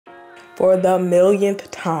For the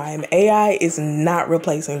millionth time, AI is not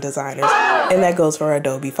replacing designers, and that goes for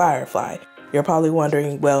Adobe Firefly. You're probably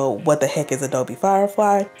wondering, well, what the heck is Adobe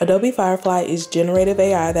Firefly? Adobe Firefly is generative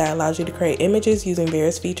AI that allows you to create images using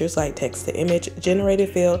various features like text-to-image, generated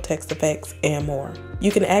fill, text effects, and more.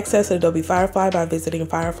 You can access Adobe Firefly by visiting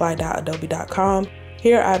firefly.adobe.com.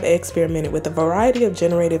 Here I've experimented with a variety of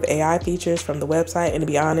generative AI features from the website, and to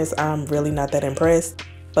be honest, I'm really not that impressed.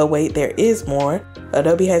 But wait, there is more.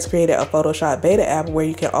 Adobe has created a Photoshop beta app where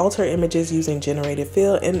you can alter images using generated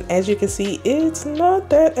fill, and as you can see, it's not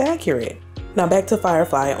that accurate. Now back to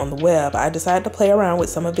Firefly on the web, I decided to play around with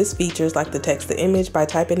some of its features like the text to image by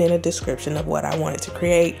typing in a description of what I wanted to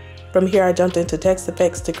create. From here I jumped into text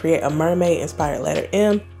effects to create a mermaid inspired letter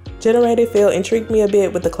M. Generated fill intrigued me a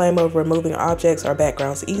bit with the claim of removing objects or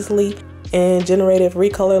backgrounds easily, and generative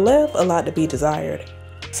recolor left a lot to be desired.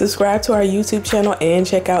 Subscribe to our YouTube channel and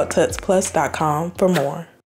check out tutsplus.com for more.